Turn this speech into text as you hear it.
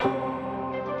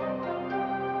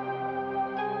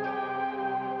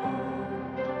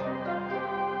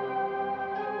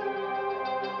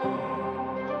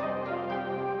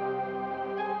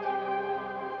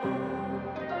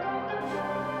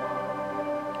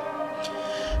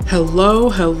Hello,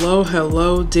 hello,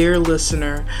 hello, dear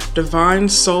listener, divine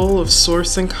soul of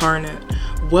Source Incarnate.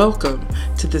 Welcome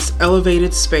to this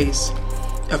elevated space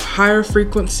of higher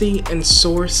frequency and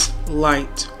source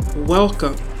light.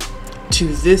 Welcome to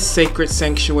this sacred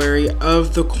sanctuary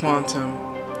of the quantum.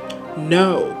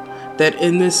 Know that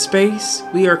in this space,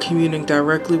 we are communing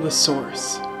directly with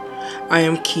Source. I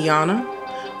am Kiana,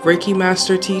 Reiki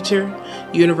Master Teacher,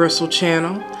 Universal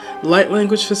Channel, Light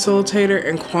Language Facilitator,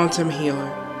 and Quantum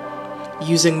Healer.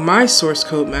 Using my source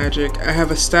code magic, I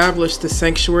have established the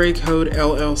Sanctuary Code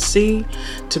LLC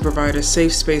to provide a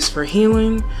safe space for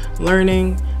healing,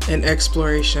 learning, and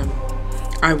exploration.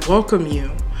 I welcome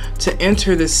you to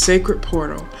enter this sacred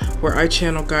portal where I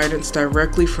channel guidance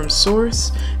directly from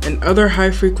Source and other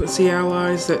high-frequency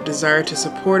allies that desire to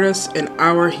support us in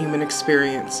our human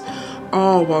experience,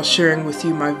 all while sharing with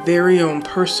you my very own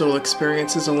personal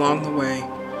experiences along the way.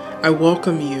 I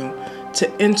welcome you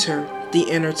to enter the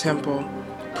inner temple.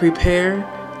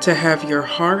 Prepare to have your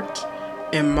heart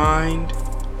and mind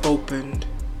opened.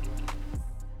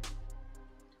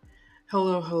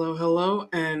 Hello, hello, hello,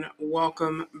 and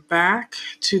welcome back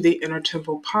to the Inner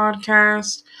Temple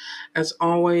podcast. As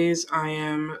always, I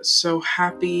am so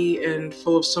happy and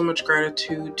full of so much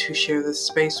gratitude to share this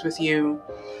space with you.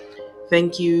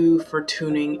 Thank you for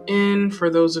tuning in. For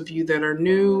those of you that are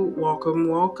new, welcome,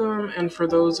 welcome. And for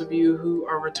those of you who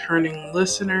are returning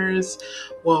listeners,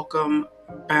 welcome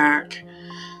back.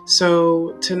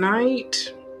 So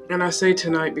tonight, and I say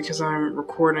tonight because I'm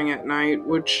recording at night,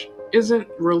 which isn't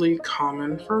really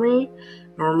common for me.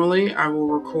 Normally, I will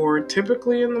record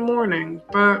typically in the morning,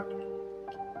 but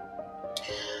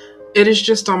it is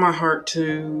just on my heart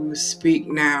to speak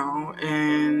now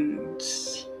and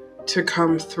to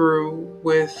come through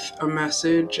with a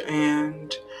message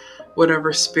and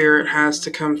whatever spirit has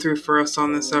to come through for us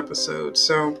on this episode.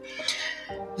 So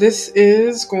this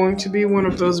is going to be one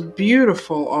of those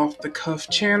beautiful off-the-cuff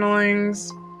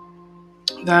channelings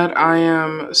that I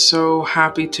am so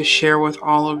happy to share with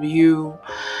all of you.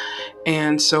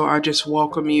 And so I just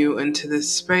welcome you into this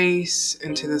space,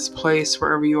 into this place,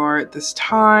 wherever you are at this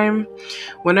time.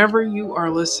 Whenever you are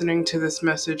listening to this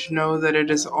message, know that it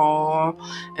is all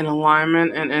in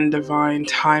alignment and in divine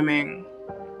timing.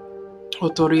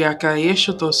 Otoriaka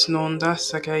yeshotos nonda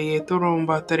sakayeturon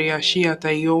bateria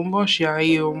shiata yombo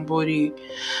shayombori.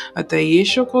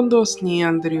 Atayesho kondos ni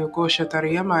andrio kosha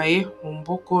tariamae,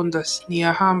 umbo kondas ni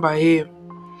ahambae.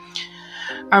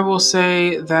 I will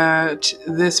say that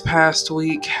this past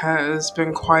week has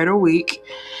been quite a week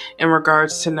in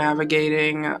regards to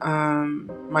navigating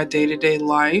my day-to-day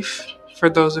life. For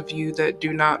those of you that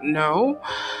do not know,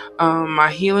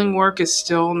 my healing work is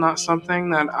still not something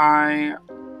that I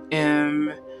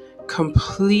am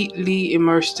completely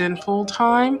immersed in full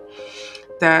time.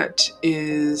 That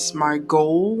is my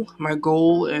goal. My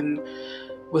goal, and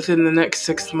within the next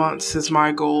 6 months is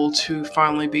my goal to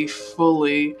finally be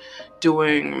fully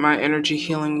doing my energy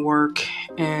healing work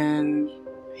and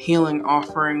healing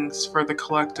offerings for the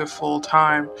collective full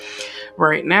time.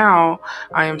 Right now,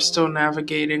 I am still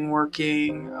navigating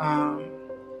working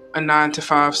a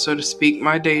 9-to-5, so to speak,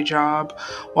 my day job,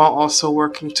 while also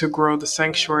working to grow the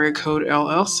Sanctuary Code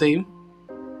LLC.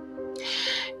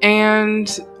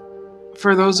 And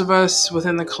for those of us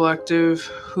within the collective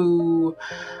who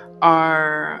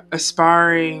are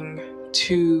aspiring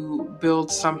to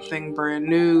build something brand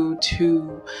new,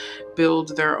 to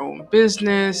build their own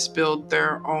business, build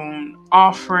their own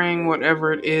offering,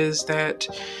 whatever it is that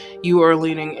you are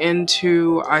leaning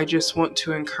into, I just want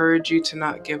to encourage you to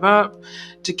not give up,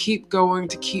 to keep going,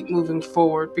 to keep moving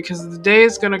forward, because the day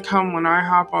is going to come when I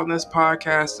hop on this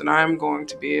podcast and I'm going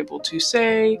to be able to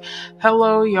say,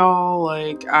 hello, y'all,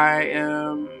 like I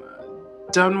am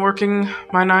done working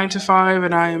my 9-to-5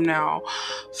 and I am now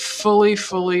fully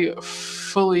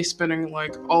spending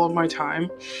like all of my time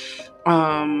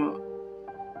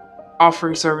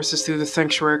offering services through the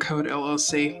Sanctuary Code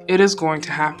LLC. It is going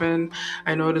to happen.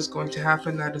 I know it is going to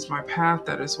happen. That is my path.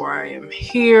 That is why I am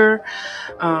here.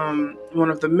 One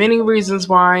of the many reasons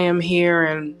why I am here,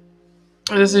 and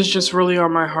this is just really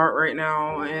on my heart right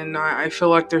now, and I feel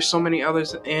like there's so many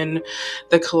others in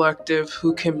the collective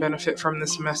who can benefit from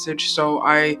this message. So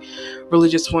I really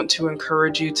just want to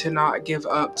encourage you to not give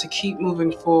up, to keep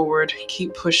moving forward,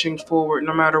 keep pushing forward,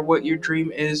 no matter what your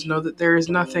dream is. Know that there is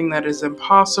nothing that is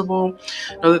impossible.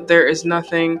 Know that there is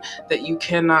nothing that you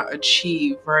cannot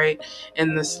achieve, right,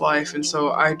 in this life. And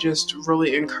so I just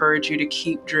really encourage you to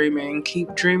keep dreaming, keep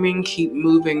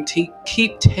moving,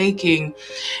 keep taking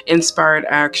inspired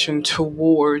action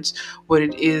towards what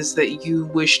it is that you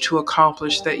wish to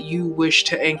accomplish, that you wish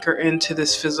to anchor into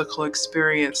this physical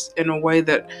experience in a way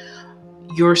that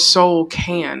your soul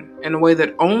can, in a way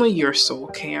that only your soul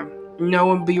can.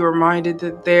 Know and be reminded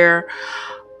that there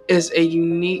is a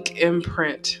unique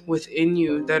imprint within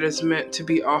you that is meant to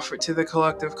be offered to the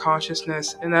collective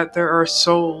consciousness, and that there are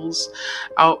souls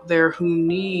out there who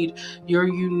need your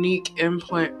unique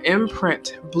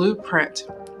imprint, blueprint,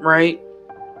 right?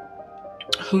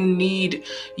 Who need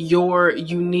your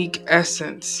unique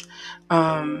essence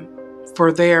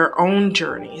for their own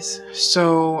journeys.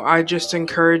 So I just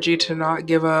encourage you to not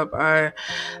give up.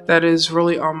 That is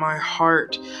really on my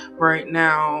heart right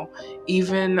now.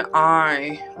 Even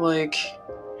I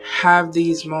have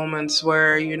these moments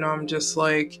where, I'm just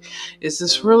like, is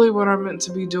this really what I'm meant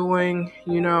to be doing?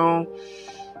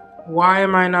 Why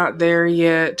am I not there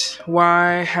yet?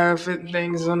 Why haven't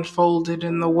things unfolded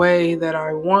in the way that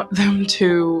I want them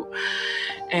to?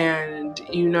 And,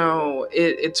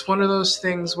 it's one of those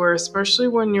things where, especially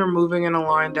when you're moving in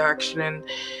aligned action and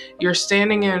you're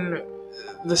standing in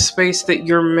the space that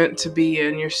you're meant to be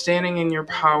in, you're standing in your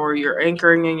power, you're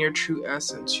anchoring in your true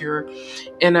essence, you're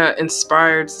in an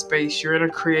inspired space, you're in a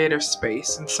creative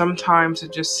space. And sometimes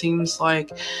it just seems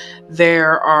like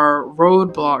there are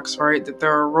roadblocks, right? That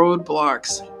there are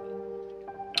roadblocks.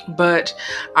 But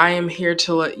I am here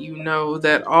to let you know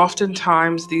that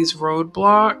oftentimes these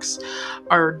roadblocks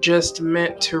are just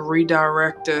meant to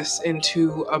redirect us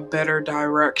into a better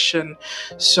direction.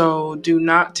 So do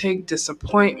not take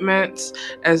disappointments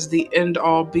as the end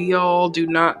all be all. Do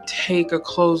not take a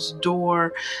closed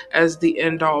door as the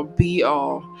end all be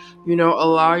all.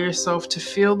 Allow yourself to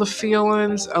feel the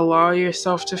feelings, allow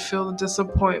yourself to feel the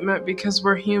disappointment, because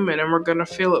we're human and we're going to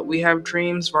feel it. We have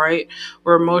dreams, right?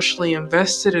 We're emotionally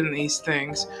invested in these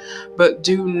things. But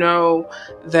do know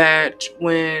that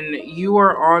when you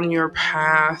are on your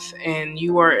path and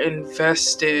you are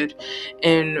invested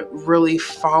in really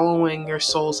following your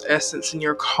soul's essence and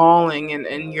your calling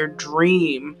and your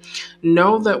dream,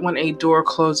 know that when a door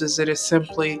closes, it is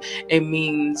simply a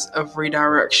means of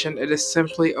redirection. It is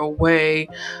simply a way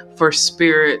for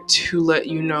spirit to let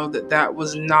you know that that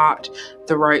was not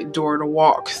the right door to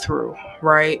walk through,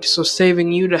 right? So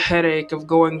saving you the headache of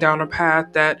going down a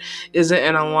path that isn't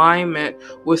in alignment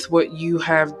with what you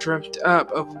have dreamt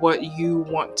up of what you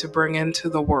want to bring into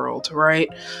the world, right?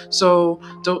 So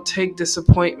don't take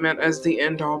disappointment as the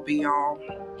end all be all.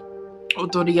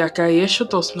 Odoriaka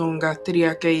yeshotos nonga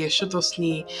triaka yeshotos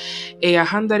ni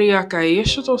eahandariaka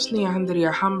yeshotos ni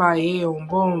ahandaria hamba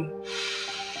yeombom.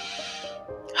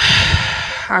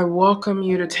 I welcome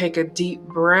you to take a deep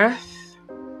breath.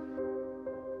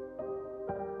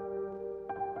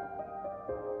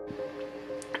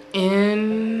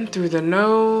 In through the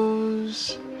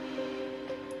nose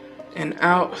and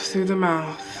out through the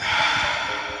mouth.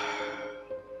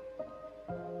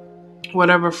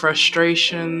 Whatever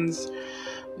frustrations,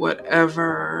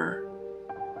 whatever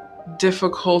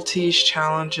difficulties,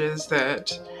 challenges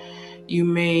that you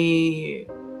may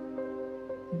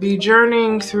be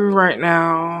journeying through right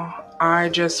now, I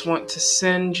just want to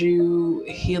send you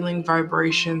healing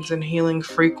vibrations and healing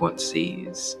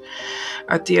frequencies.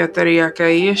 Atiatariaka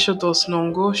yeshotos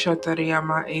nongo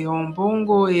shatariyama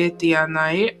eombongo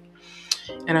etianae.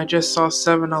 And I just saw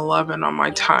 7-Eleven on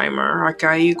my timer.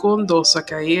 Akai gondo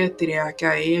sakaye tiri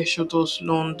akai shotos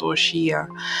non doshia.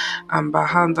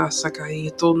 Ambahanda sakai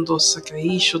tondo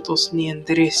sakai shotos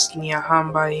niendres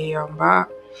niahamba eamba.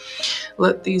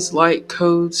 Let these light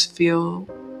codes fill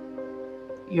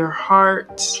your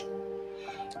heart.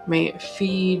 May it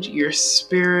feed your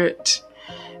spirit.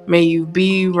 May you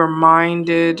be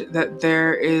reminded that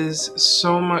there is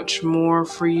so much more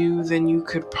for you than you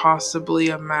could possibly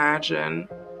imagine.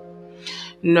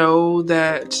 Know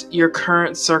that your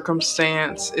current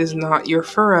circumstance is not your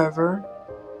forever.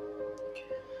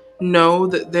 Know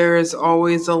that there is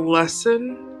always a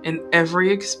lesson in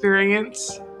every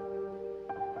experience,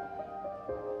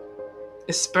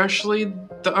 especially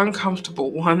the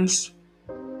uncomfortable ones.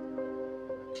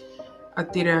 Know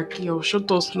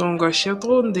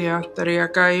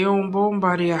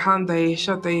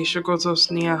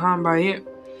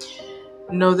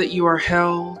that you are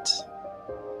held,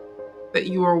 that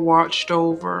you are watched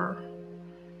over,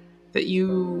 that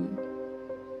you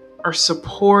are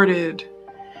supported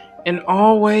in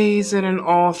all ways and in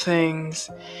all things,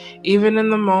 even in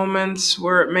the moments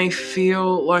where it may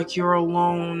feel like you're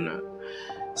alone.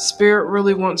 Spirit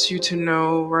really wants you to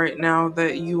know right now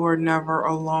that you are never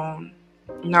alone.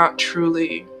 Not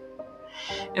truly.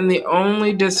 And the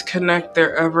only disconnect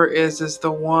there ever is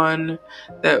the one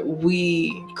that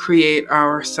we create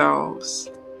ourselves.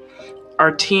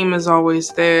 Our team is always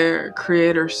there.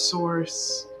 Creator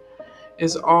Source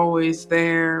is always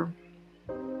there.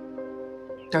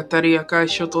 Katariaka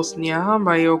shotos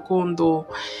niahamba yokondo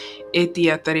eti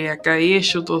atariaka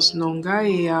yeshotos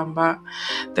nongai amba.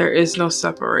 There is no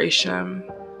separation.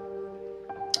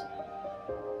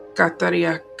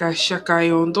 Katariaka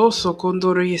shakayondo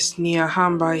sokondoris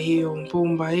niahamba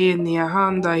yompumba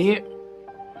niahanda ye.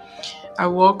 I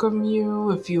welcome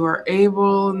you, if you are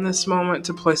able in this moment,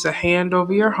 to place a hand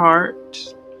over your heart.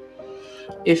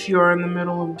 If you are in the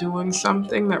middle of doing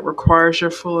something that requires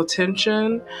your full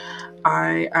attention,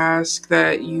 I ask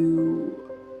that you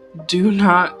do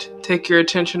not take your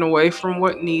attention away from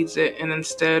what needs it, and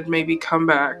instead maybe come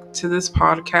back to this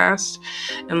podcast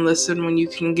and listen when you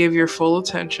can give your full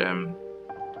attention.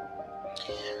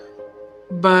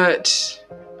 But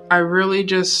I really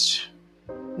just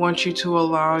want you to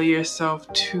allow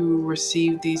yourself to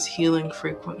receive these healing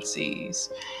frequencies,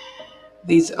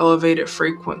 these elevated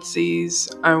frequencies.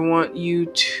 I want you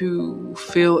to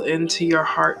feel into your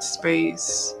heart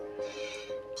space,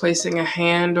 placing a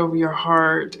hand over your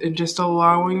heart and just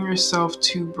allowing yourself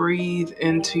to breathe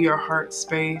into your heart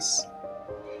space.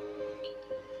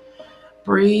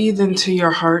 Breathe into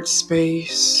your heart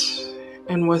space,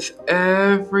 and with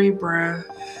every breath,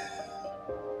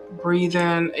 breathe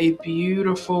in a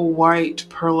beautiful white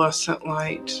pearlescent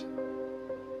light.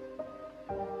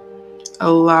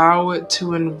 Allow it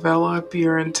to envelop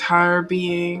your entire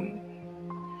being,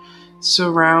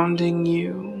 surrounding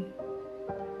you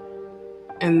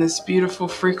in this beautiful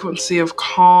frequency of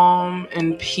calm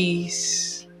and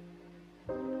peace.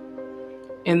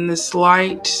 In this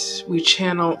light, we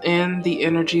channel in the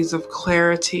energies of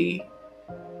clarity,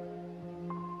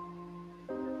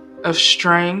 of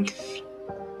strength,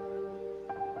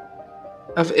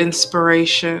 of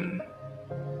inspiration,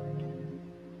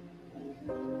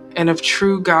 and of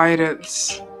true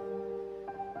guidance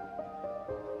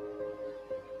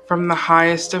from the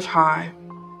highest of high.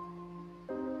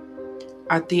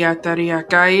 Atiataria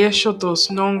kaye shotos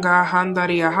nonga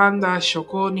handaria handa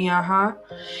shokoniaha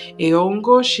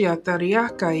eongo shiataria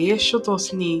kaye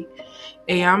shotos ni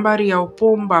eambaria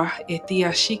opomba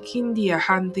etia shikindia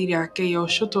handiria keyo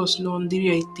shotos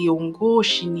nondiria etiongo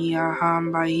shinia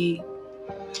hambai.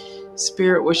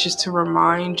 Spirit wishes to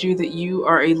remind you that you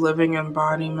are a living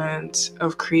embodiment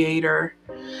of Creator,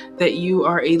 that you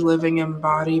are a living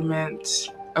embodiment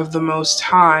of the Most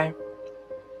High,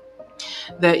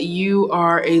 that you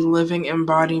are a living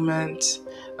embodiment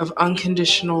of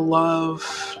unconditional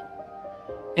love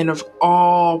and of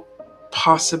all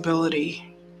possibility.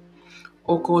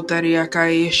 Okotaria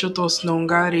kai shotos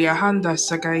nongaria handa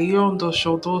sakayondo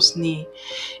shotos ni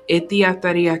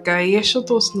etiataria kai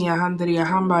shotos ni handaria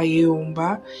hamba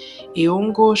yomba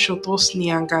eongo shotos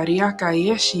ni angaria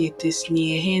kai shitis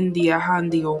ni hendia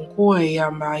handi onko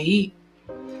yamai.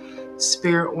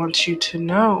 Spirit wants you to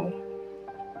know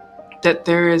that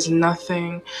there is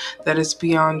nothing that is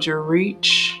beyond your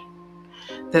reach,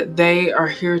 that they are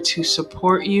here to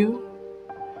support you.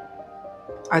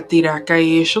 Atiraka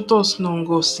yeshotos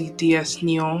nongo sitias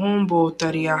niohombo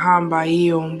tariahamba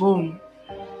iombom.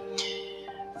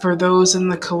 For those in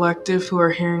the collective who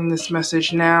are hearing this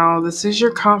message now, this is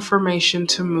your confirmation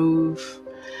to move,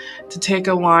 to take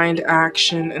aligned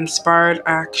action, inspired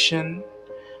action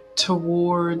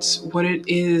towards what it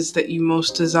is that you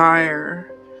most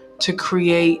desire, to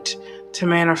create, to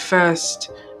manifest,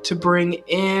 to bring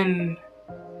in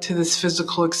to this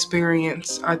physical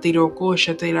experience through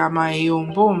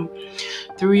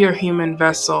your human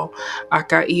vessel.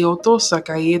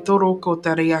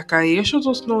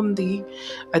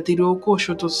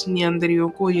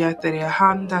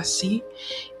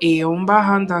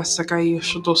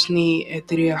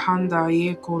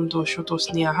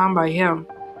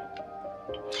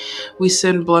 We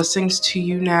send blessings to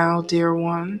you now, dear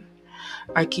one.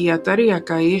 May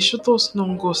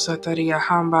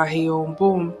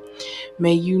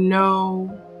you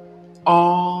know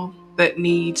all that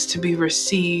needs to be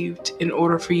received in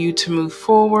order for you to move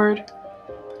forward.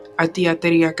 May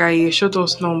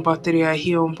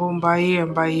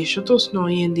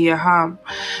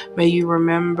you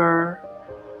remember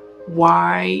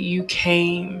why you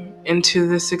came into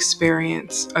this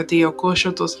experience at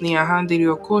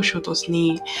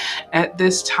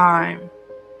this time.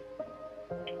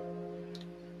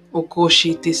 Within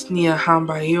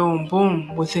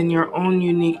your own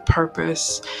unique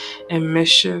purpose and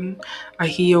mission.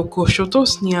 As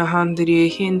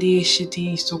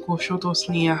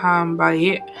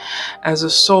a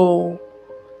soul,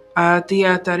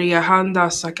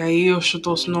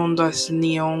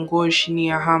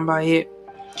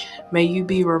 may you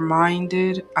be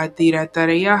reminded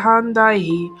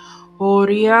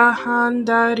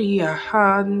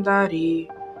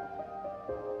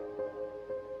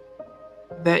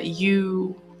that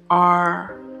you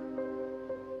are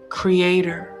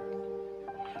creator,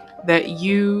 that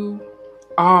you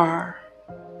are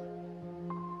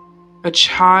a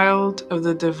child of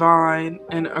the divine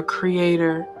and a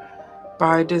creator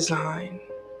by design.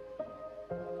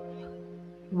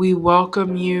 We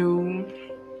welcome you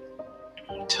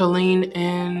to lean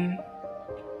in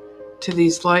to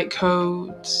these light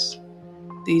codes,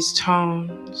 these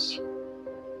tones.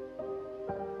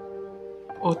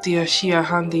 Otia Shia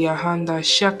Handia Handa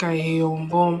Shaka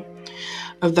Bom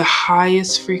of the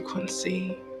highest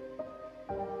frequency.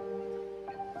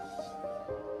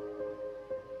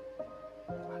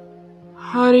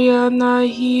 Haryana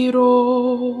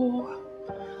Hiro,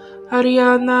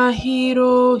 Haryana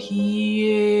Hiro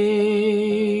Hie,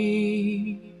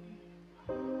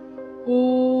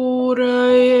 Urae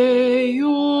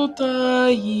Yotaio.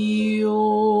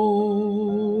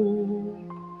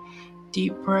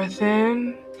 Deep breath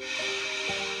in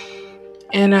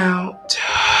and out.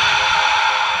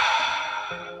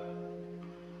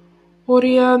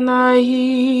 Orianahi,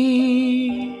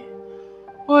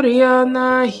 Orianahieo,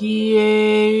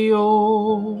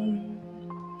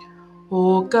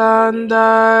 Okandaioi.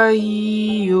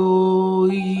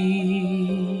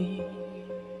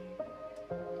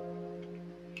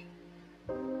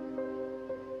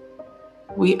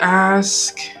 We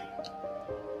ask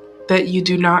that you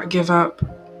do not give up,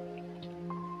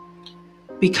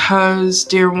 because,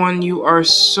 dear one, you are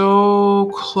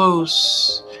so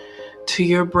close to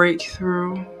your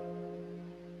breakthrough.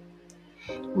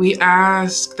 We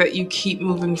ask that you keep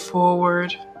moving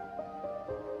forward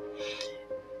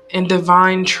in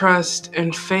divine trust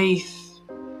and faith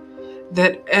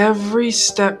that every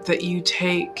step that you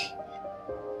take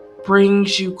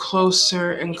brings you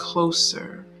closer and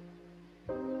closer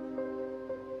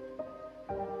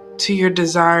to your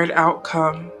desired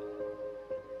outcome.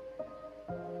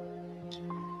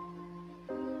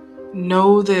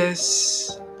 Know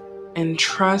this and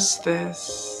trust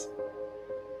this.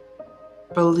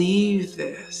 Believe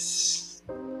this.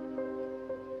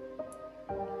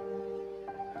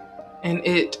 And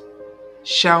it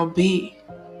shall be.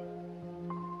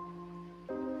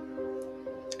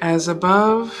 As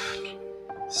above,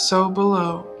 so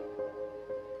below.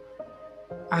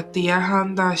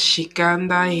 Atiahanda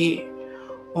shikandai,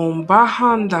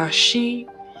 ombahanda shi,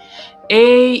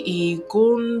 e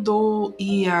igundo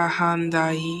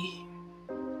iahandai.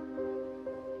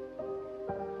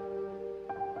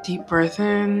 Deep breath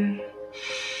in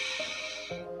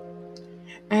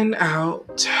and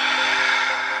out.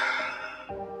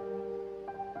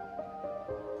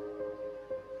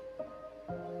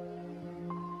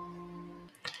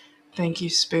 Thank you,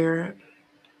 Spirit.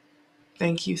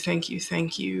 Thank you, thank you,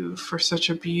 thank you for such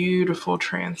a beautiful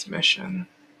transmission.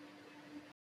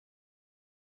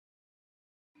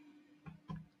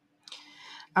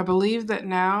 I believe that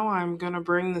now I'm going to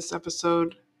bring this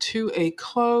episode to a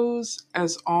close.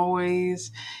 As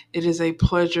always, it is a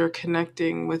pleasure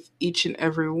connecting with each and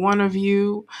every one of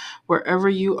you, wherever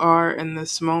you are in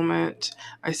this moment.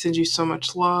 I send you so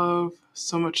much love,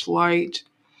 so much light,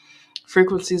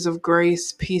 frequencies of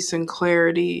grace, peace, and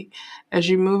clarity as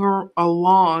you move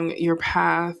along your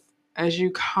path, as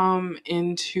you come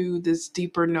into this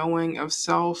deeper knowing of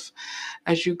self,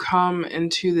 as you come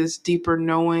into this deeper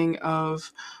knowing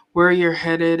of where you're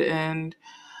headed and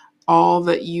all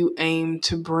that you aim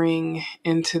to bring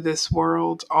into this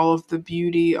world, all of the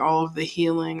beauty, all of the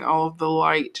healing, all of the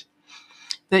light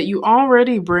that you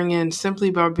already bring in simply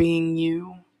by being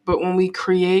you. But when we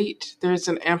create, there's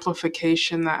an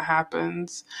amplification that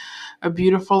happens, a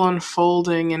beautiful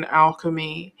unfolding in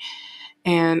alchemy.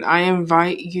 And I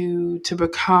invite you to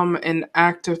become an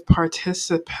active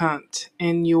participant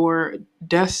in your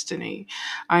destiny.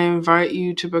 I invite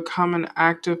you to become an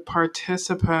active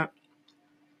participant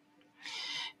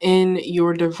in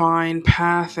your divine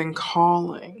path and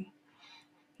calling.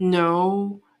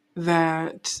 Know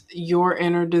that your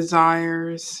inner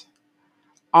desires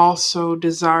also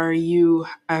desire you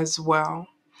as well,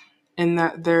 and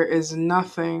that there is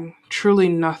nothing, truly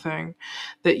nothing,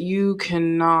 that you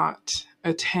cannot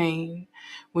attain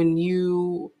when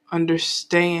you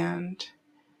understand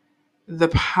the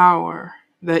power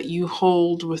that you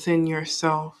hold within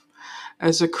yourself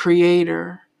as a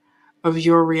creator of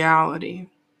your reality.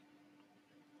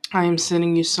 I am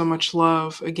sending you so much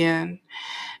love again,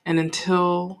 and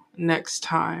until next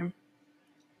time,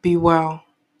 be well.